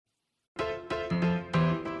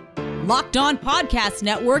Locked On Podcast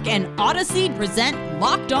Network and Odyssey present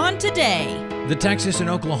Locked On Today. The Texas and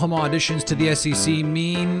Oklahoma auditions to the SEC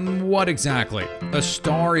mean what exactly? A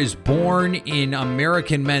star is born in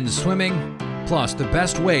American men's swimming, plus the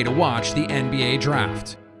best way to watch the NBA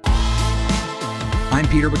draft. I'm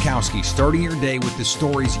Peter Bukowski, starting your day with the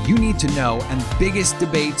stories you need to know and biggest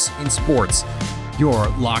debates in sports. You're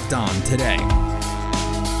Locked On Today.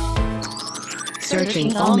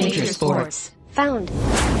 Searching all major sports. Found.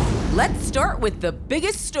 Let's start with the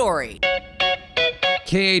biggest story.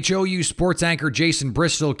 KHOU sports anchor Jason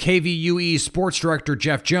Bristol, KVUE sports director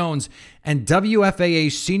Jeff Jones, and WFAA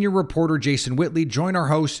senior reporter Jason Whitley join our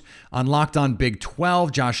hosts on Locked On Big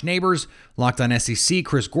 12, Josh Neighbors, Locked On SEC,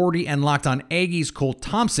 Chris Gordy, and Locked On Aggies, Cole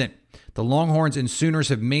Thompson. The Longhorns and Sooners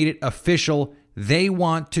have made it official. They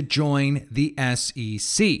want to join the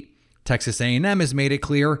SEC. Texas A&M has made it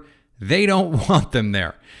clear they don't want them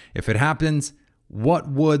there. If it happens, what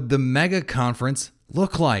would the mega conference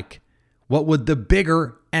look like? What would the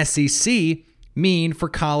bigger SEC mean for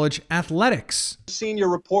college athletics? Senior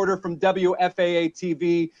reporter from WFAA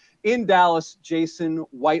TV in Dallas, Jason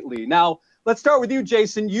Whiteley. Now, let's start with you,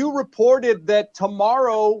 Jason. You reported that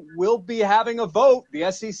tomorrow we'll be having a vote.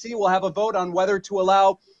 The SEC will have a vote on whether to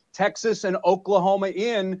allow Texas and Oklahoma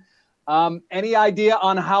in. Any idea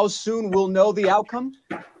on how soon we'll know the outcome?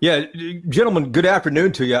 Yeah, gentlemen, good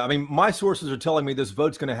afternoon to you. I mean, my sources are telling me this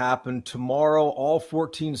vote's going to happen tomorrow. All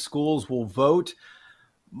 14 schools will vote.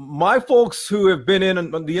 My folks who have been in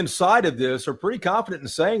on the inside of this are pretty confident in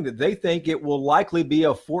saying that they think it will likely be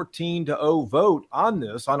a 14-0 vote on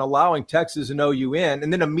this, on allowing Texas and OU in.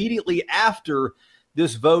 And then immediately after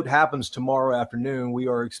this vote happens tomorrow afternoon, we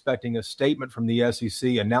are expecting a statement from the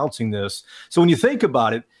SEC announcing this. So when you think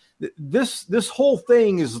about it, this whole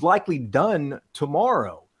thing is likely done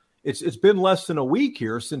tomorrow. It's been less than a week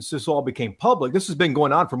here since this all became public. This has been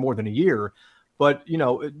going on for more than a year. But, you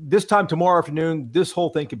know, this time tomorrow afternoon, this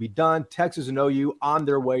whole thing could be done. Texas and OU on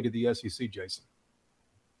their way to the SEC, Jason.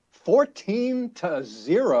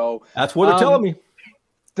 14-0. That's what they're telling me.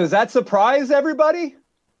 Does that surprise everybody?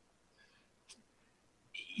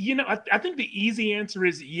 You know, I think the easy answer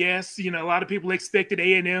is yes. You know, a lot of people expected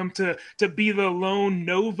A&M to be the lone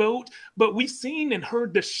no vote, but we've seen and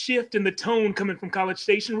heard the shift in the tone coming from College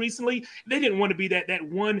Station recently. They didn't want to be that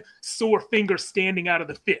one sore finger standing out of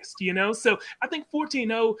the fist, you know? So I think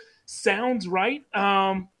 14-0 sounds right.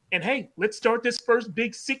 And hey, let's start this first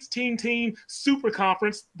big 16-team super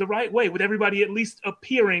conference the right way, with everybody at least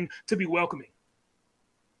appearing to be welcoming.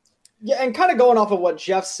 Yeah, and kind of going off of what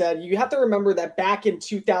Jeff said, you have to remember that back in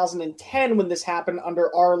 2010 when this happened under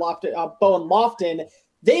Bowen Lofton,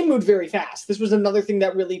 they moved very fast. This was another thing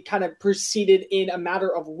that really kind of proceeded in a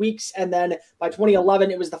matter of weeks. And then by 2011,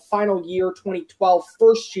 it was the final year, 2012,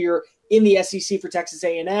 first year in the SEC for Texas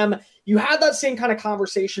A&M. You had that same kind of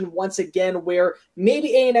conversation once again where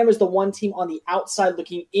maybe A&M is the one team on the outside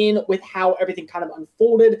looking in with how everything kind of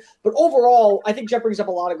unfolded. But overall, I think Jeff brings up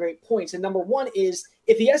a lot of great points. And number one is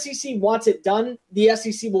if the SEC wants it done, the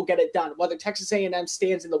SEC will get it done, whether Texas A&M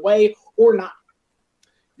stands in the way or not.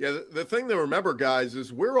 Yeah, the thing to remember, guys,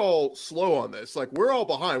 is we're all slow on this. Like, we're all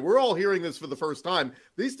behind. We're all hearing this for the first time.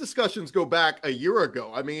 These discussions go back a year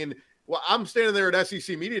ago. I mean, well, I'm standing there at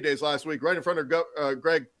SEC Media Days last week right in front of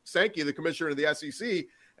Greg Sankey, the commissioner of the SEC,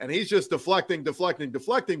 and he's just deflecting,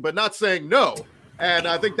 but not saying no. And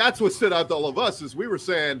I think that's what stood out to all of us is we were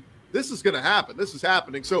saying, this is going to happen. This is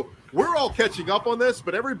happening. So we're all catching up on this,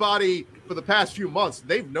 but everybody for the past few months,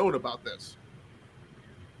 they've known about this.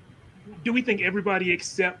 Do we think everybody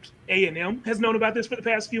except A&M has known about this for the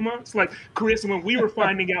past few months? Like, Chris, when we were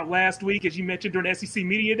finding out last week, as you mentioned during SEC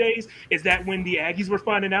Media Days, is that when the Aggies were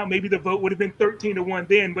finding out? Maybe the vote would have been 13-1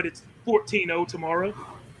 then, but it's 14-0 tomorrow.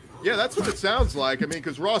 Yeah, that's what it sounds like. I mean,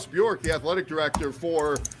 because Ross Bjork, the athletic director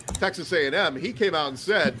for Texas A&M, he came out and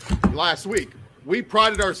said last week, we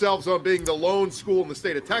prided ourselves on being the lone school in the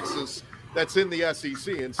state of Texas that's in the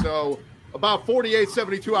SEC. And so about 48,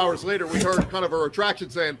 72 hours later, we heard kind of a retraction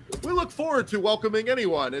saying, we look forward to welcoming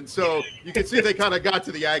anyone. And so you can see they kind of got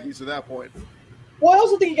to the Aggies at that point. Well, I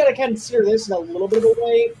also think you got to consider this in a little bit of a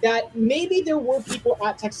way that maybe there were people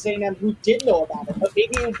at Texas A&M who did know about it, but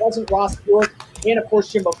maybe it wasn't Ross Bjork and, of course,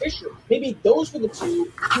 Jimbo Fisher. Maybe those were the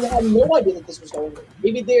two who had no idea that this was going on.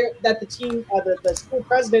 Maybe the team, the school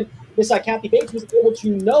president Miss Kathy Bates was able to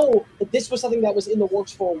know that this was something that was in the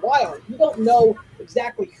works for a while. You don't know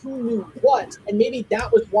exactly who knew what, and maybe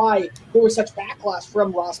that was why there was such backlash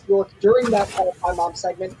from Ross Bjork during that Call My Mom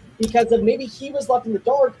segment, because of maybe he was left in the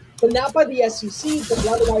dark, but not by the SEC, but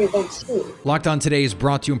rather by his own school. Locked On Today is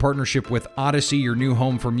brought to you in partnership with Odyssey, your new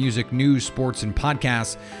home for music, news, sports, and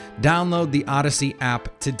podcasts. Download the Odyssey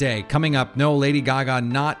app today. Coming up, no, Lady Gaga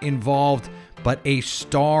not involved, but a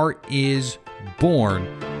star is born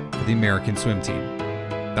for the American swim team.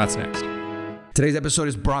 That's next. Today's episode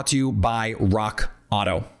is brought to you by Rock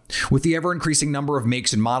Auto. With the ever-increasing number of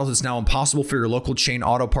makes and models, it's now impossible for your local chain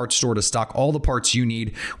auto parts store to stock all the parts you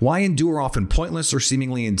need. Why endure often pointless or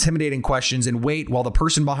seemingly intimidating questions and wait while the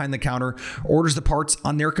person behind the counter orders the parts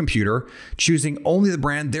on their computer, choosing only the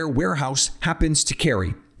brand their warehouse happens to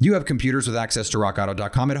carry? You have computers with access to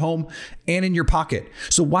rockauto.com at home and in your pocket.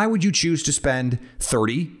 So why would you choose to spend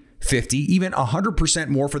 30, 50, even 100%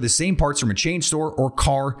 more for the same parts from a chain store or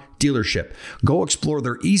car dealership? Go explore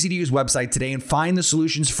their easy-to-use website today and find the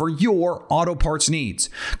solutions for your auto parts needs.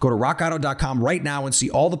 Go to rockauto.com right now and see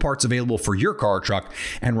all the parts available for your car or truck,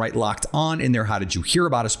 and write Locked On in their How Did You Hear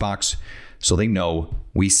About Us box so they know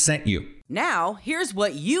we sent you. Now, here's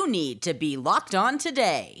what you need to be locked on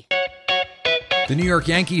today. The New York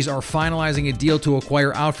Yankees are finalizing a deal to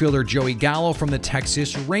acquire outfielder Joey Gallo from the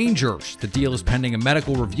Texas Rangers. The deal is pending a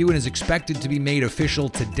medical review and is expected to be made official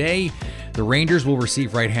today. The Rangers will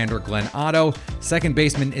receive right-hander Glenn Otto, second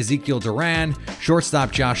baseman Ezekiel Duran,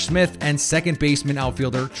 shortstop Josh Smith, and second baseman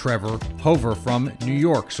outfielder Trevor Hoover from New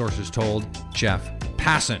York, sources told Jeff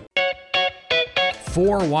Passan.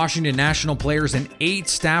 4 Washington National players and 8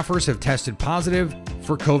 staffers have tested positive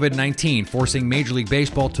for COVID-19, forcing Major League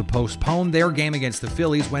Baseball to postpone their game against the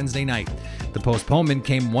Phillies Wednesday night. The postponement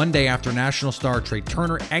came one day after National star Trey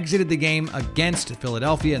Turner exited the game against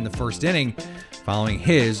Philadelphia in the first inning following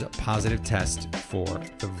his positive test for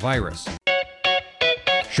the virus.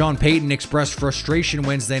 Sean Payton expressed frustration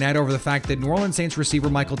Wednesday night over the fact that New Orleans Saints receiver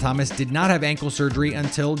Michael Thomas did not have ankle surgery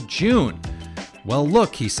until June. Well,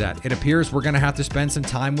 look, he said, it appears we're going to have to spend some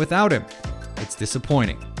time without him. It's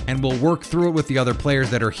disappointing, and we'll work through it with the other players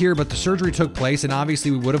that are here, but the surgery took place, and obviously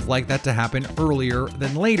we would have liked that to happen earlier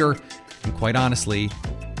than later, and quite honestly,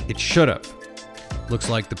 it should have. Looks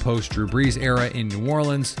like the post-Drew Brees era in New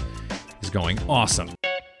Orleans is going awesome.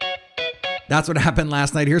 That's what happened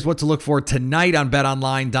last night. Here's what to look for tonight on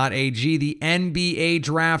betonline.ag. The NBA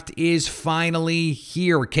draft is finally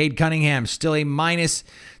here. Cade Cunningham still a minus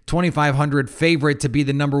 2,500 favorite to be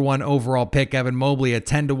the number 1 overall pick. Evan Mobley at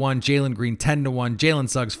 10-1, Jalen Green 10-1, Jalen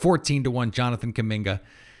Suggs 14-1, Jonathan Kuminga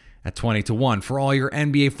at 20-1. For all your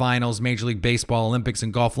NBA Finals, Major League Baseball, Olympics,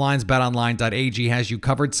 and golf lines, betonline.ag has you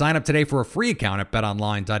covered. Sign up today for a free account at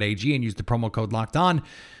betonline.ag and use the promo code LOCKEDON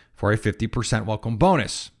for a 50% welcome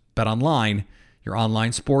bonus. BetOnline, your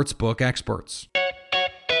online sportsbook experts.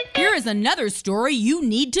 Here is another story you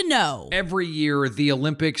need to know. Every year, the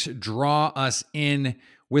Olympics draw us in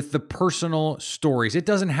with the personal stories. It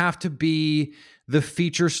doesn't have to be the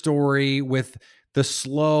feature story with the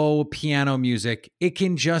slow piano music. It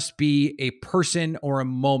can just be a person or a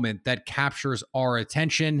moment that captures our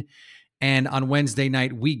attention. And on Wednesday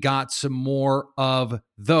night, we got some more of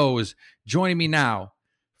those. Joining me now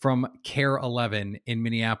from Care 11 in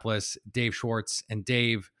Minneapolis, Dave Schwartz. And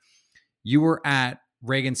Dave, you were at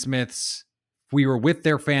Regan Smith's. We were with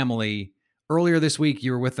their family earlier this week.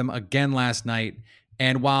 You were with them again last night.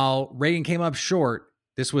 And while Regan came up short,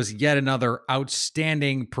 this was yet another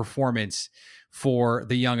outstanding performance for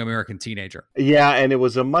the young American teenager. Yeah, and it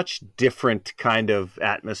was a much different kind of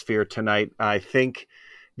atmosphere tonight. I think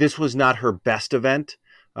this was not her best event.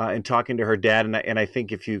 In talking to her dad, and I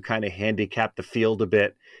think if you kind of handicap the field a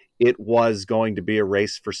bit, it was going to be a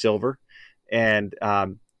race for silver. And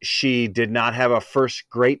she did not have a first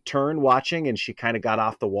great turn watching, and she kind of got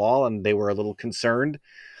off the wall, and they were a little concerned.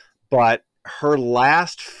 But her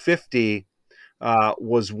last 50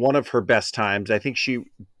 was one of her best times. I think she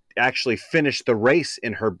actually finished the race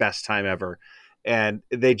in her best time ever, and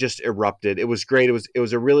they just erupted. It was great. It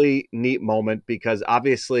was a really neat moment because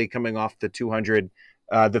obviously coming off the 200,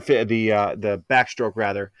 the backstroke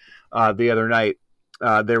rather, the other night,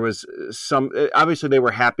 there was some, obviously they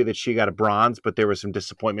were happy that she got a bronze, but there was some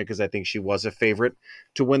disappointment because I think she was a favorite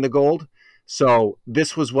to win the gold. So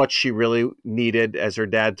this was what she really needed, as her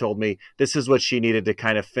dad told me. This is what she needed to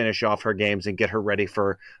kind of finish off her games and get her ready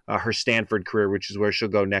for her Stanford career, which is where she'll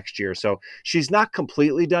go next year. So she's not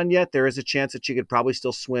completely done yet. There is a chance that she could probably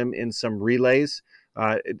still swim in some relays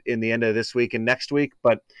in the end of this week and next week.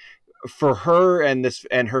 But for her and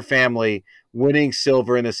her family, winning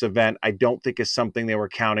silver in this event, I don't think is something they were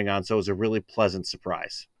counting on. So it was a really pleasant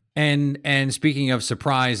surprise. And speaking of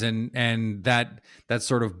surprise and that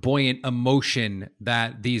sort of buoyant emotion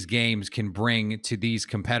that these games can bring to these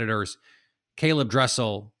competitors, Caleb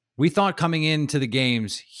Dressel, we thought coming into the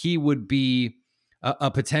games he would be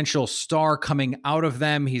a potential star coming out of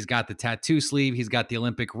them. He's got the tattoo sleeve. He's got the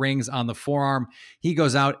Olympic rings on the forearm. He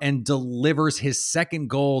goes out and delivers his second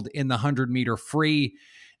gold in the 100-meter free,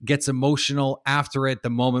 gets emotional after it,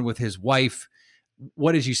 the moment with his wife.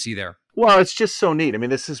 What did you see there? Well, it's just so neat. I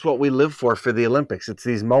mean, this is what we live for the Olympics. It's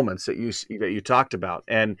these moments that you talked about.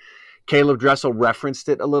 And Caleb Dressel referenced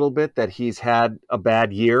it a little bit, that he's had a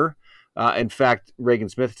bad year. In fact, Reagan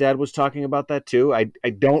Smith's dad was talking about that too. I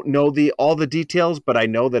don't know all the details, but I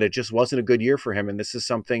know that it just wasn't a good year for him. And this is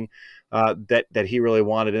something that he really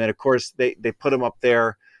wanted. And then, of course, they put him up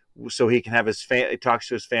there so he can have he talks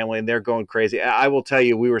to his family, and they're going crazy. I will tell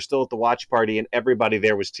you, we were still at the watch party, and everybody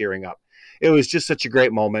there was tearing up. It was just such a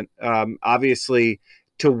great moment. Obviously,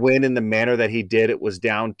 to win in the manner that he did, it was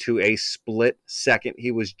down to a split second.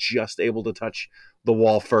 He was just able to touch the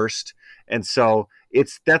wall first. And so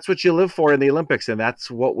that's what you live for in the Olympics, and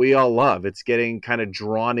that's what we all love. It's getting kind of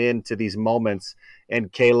drawn into these moments,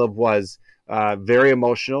 and Caleb was very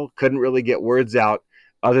emotional, couldn't really get words out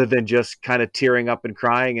other than just kind of tearing up and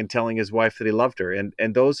crying and telling his wife that he loved her.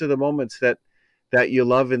 And those are the moments that you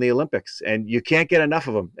love in the Olympics, and you can't get enough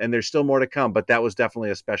of them, and there's still more to come, but that was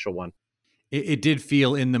definitely a special one. It did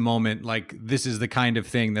feel in the moment like this is the kind of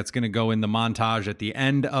thing that's going to go in the montage at the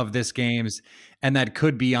end of this games, and that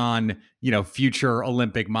could be on, future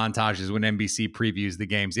Olympic montages when NBC previews the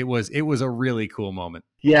games. It was a really cool moment.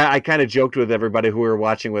 Yeah, I kind of joked with everybody who we were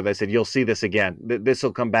watching with. I said, "You'll see this again. This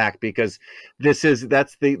will come back because that's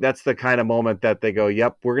the kind of moment that they go,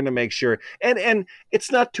 yep, we're going to make sure." And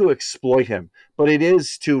it's not to exploit him, but it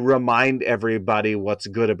is to remind everybody what's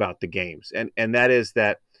good about the games, and that is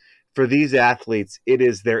that. For these athletes, it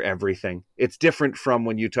is their everything. It's different from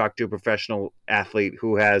when you talk to a professional athlete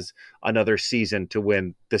who has another season to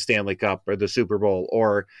win the Stanley Cup or the Super Bowl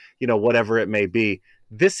or, whatever it may be.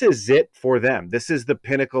 This is it for them. This is the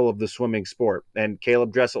pinnacle of the swimming sport. And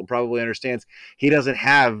Caleb Dressel probably understands he doesn't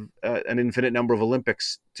have an infinite number of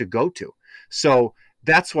Olympics to go to. So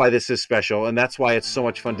that's why this is special, and that's why it's so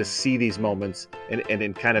much fun to see these moments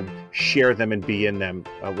and kind of share them and be in them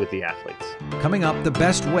with the athletes. Coming up, the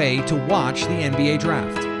best way to watch the NBA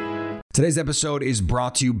draft. Today's episode is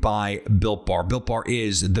brought to you by Built Bar. Built Bar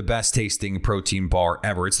is the best tasting protein bar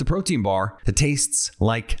ever. It's the protein bar that tastes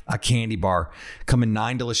like a candy bar. Come in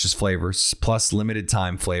 9 delicious flavors, plus limited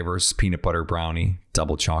time flavors: peanut butter brownie,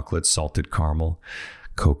 double chocolate, salted caramel,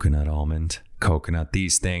 coconut almond, coconut.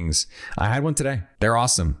 These things, I had one today. They're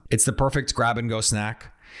awesome. It's the perfect grab and go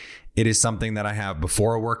snack. It is something that I have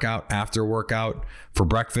before a workout, after a workout, for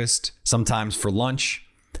breakfast, sometimes for lunch,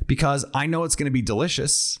 because I know it's going to be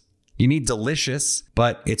delicious. You need delicious,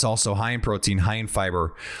 but it's also high in protein, high in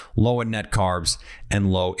fiber, low in net carbs,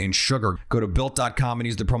 and low in sugar. Go to Built.com and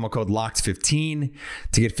use the promo code LOCKED15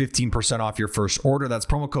 to get 15% off your first order. That's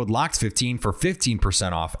promo code LOCKED15 for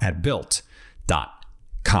 15% off at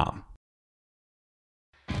Built.com.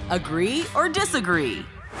 Agree or disagree?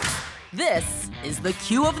 This is the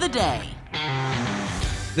cue of the day.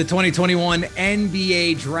 The 2021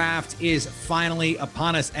 NBA Draft is finally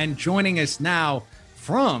upon us, and joining us now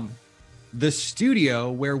from the studio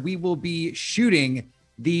where we will be shooting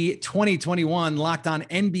the 2021 Locked On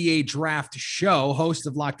NBA Draft show, host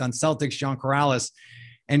of Locked On Celtics, John Corrales.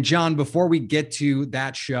 And John, before we get to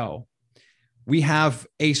that show, we have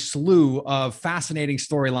a slew of fascinating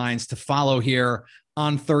storylines to follow here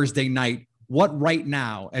on Thursday night. What right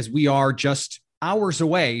now, as we are just hours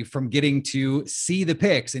away from getting to see the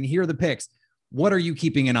picks and hear the picks, what are you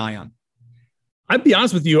keeping an eye on? I'd be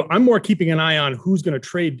honest with you, I'm more keeping an eye on who's going to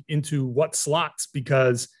trade into what slots,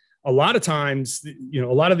 because a lot of times, a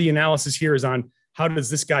lot of the analysis here is on how does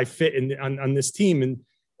this guy fit on this team.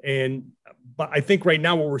 But I think right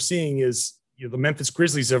now what we're seeing is, the Memphis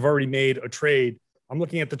Grizzlies have already made a trade. I'm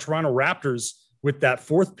looking at the Toronto Raptors with that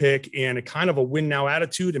fourth pick and a kind of a win now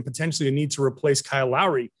attitude and potentially a need to replace Kyle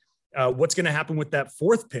Lowry. What's going to happen with that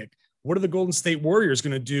fourth pick? What are the Golden State Warriors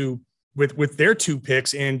going to do with their 2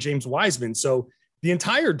 picks and James Wiseman? So the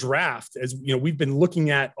entire draft, as we've been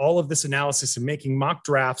looking at all of this analysis and making mock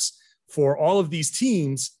drafts for all of these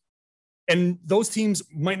teams, and those teams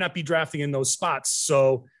might not be drafting in those spots.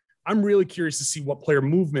 So I'm really curious to see what player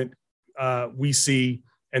movement we see,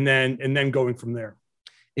 and then going from there.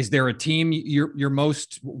 Is there a team you're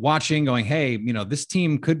most watching going, hey, this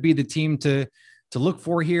team could be the team to look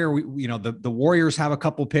for here? The Warriors have a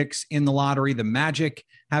couple picks in the lottery. The Magic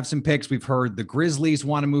have some picks. We've heard the Grizzlies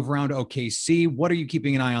want to move around OKC. What are you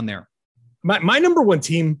keeping an eye on there? My number one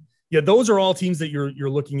team, those are all teams that you're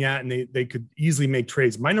looking at, and they could easily make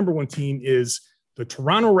trades. My number one team is the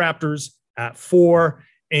Toronto Raptors at 4,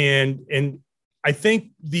 and I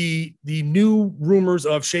think the new rumors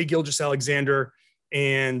of Shai Gilgeous-Alexander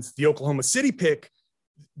and the Oklahoma City pick,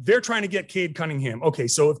 they're trying to get Cade Cunningham. Okay,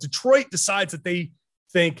 so if Detroit decides that they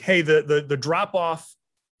think, hey, the drop off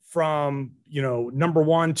from number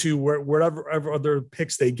 1 to whatever other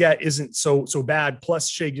picks they get isn't so bad, plus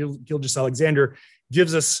Shai Gilgeous-Alexander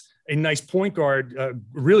gives us a nice point guard, a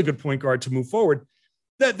really good point guard to move forward,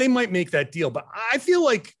 that they might make that deal. But I feel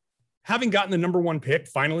like having gotten the number 1 pick,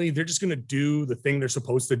 finally, they're just going to do the thing they're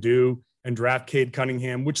supposed to do and draft Cade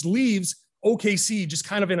Cunningham, which leaves OKC just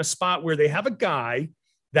kind of in a spot where they have a guy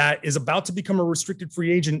that is about to become a restricted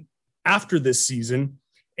free agent after this season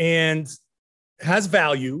and has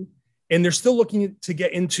value, and they're still looking to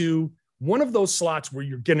get into one of those slots where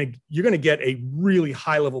you're going to get a really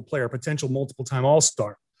high level player, potential multiple time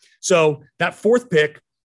All-Star. So that 4th pick,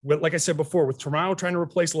 like I said before, with Toronto trying to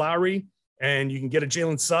replace Lowry, and you can get a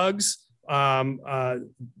Jalen Suggs.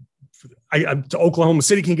 Oklahoma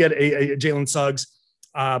City can get a Jalen Suggs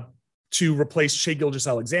to replace Shai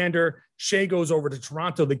Gilgeous-Alexander. Shai goes over to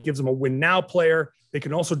Toronto. That gives them a win now player. They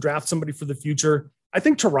can also draft somebody for the future. I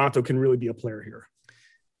think Toronto can really be a player here.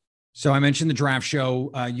 So I mentioned the draft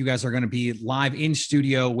show. You guys are going to be live in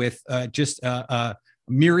studio with just a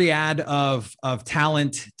myriad of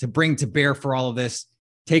talent to bring to bear for all of this.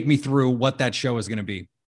 Take me through what that show is going to be.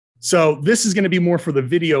 So this is going to be more for the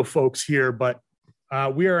video folks here, but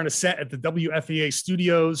we are on a set at the WFAA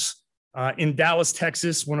studios in Dallas,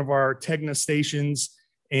 Texas, one of our Tegna stations.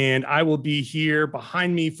 And I will be here.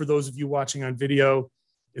 Behind me, for those of you watching on video,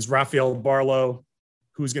 is Rafael Barlow,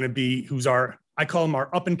 who's I call him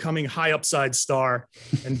our up and coming high upside star.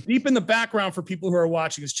 And deep in the background for people who are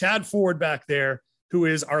watching is Chad Ford back there, who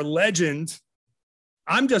is our legend.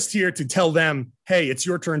 I'm just here to tell them, hey, it's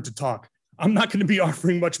your turn to talk. I'm not going to be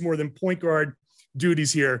offering much more than point guard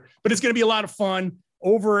duties here, but it's going to be a lot of fun.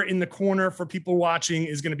 Over in the corner for people watching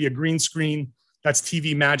is going to be a green screen. That's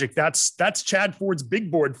TV magic. That's Chad Ford's big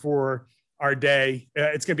board for our day.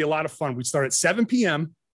 It's going to be a lot of fun. We start at 7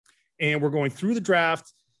 p.m. and we're going through the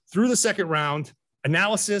draft, through the second round,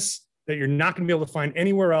 analysis that you're not going to be able to find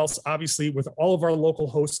anywhere else. Obviously, with all of our local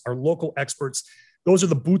hosts, our local experts, those are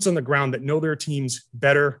the boots on the ground that know their teams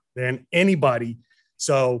better than anybody.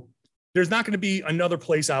 So there's not going to be another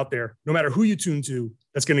place out there, no matter who you tune to,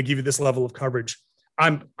 that's going to give you this level of coverage.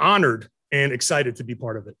 I'm honored and excited to be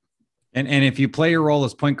part of it. And if you play your role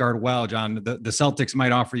as point guard well, John, the Celtics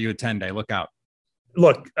might offer you a 10-day. Look out.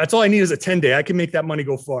 Look, that's all I need is a 10-day. I can make that money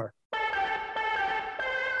go far.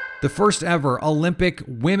 The first ever Olympic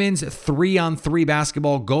women's 3-on-3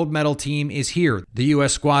 basketball gold medal team is here. The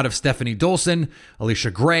U.S. squad of Stephanie Dolson,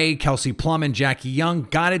 Alicia Gray, Kelsey Plum, and Jackie Young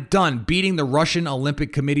got it done, beating the Russian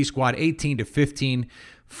Olympic Committee squad 18-15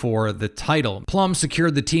 for the title. Plum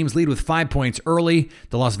secured the team's lead with 5 points early.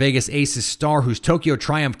 The Las Vegas Aces star, whose Tokyo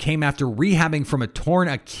triumph came after rehabbing from a torn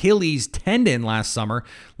Achilles tendon last summer,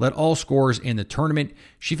 led all scorers in the tournament.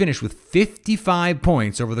 She finished with 55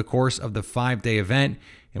 points over the course of the 5-day event,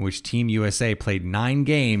 in which Team USA played 9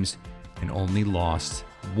 games and only lost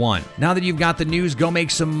 1. Now that you've got the news, go make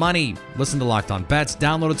some money. Listen to Locked On Bets.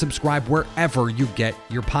 Download and subscribe wherever you get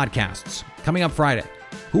your podcasts. Coming up Friday,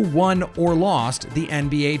 who won or lost the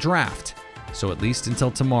NBA draft? So at least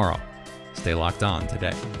until tomorrow, stay locked on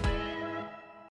today.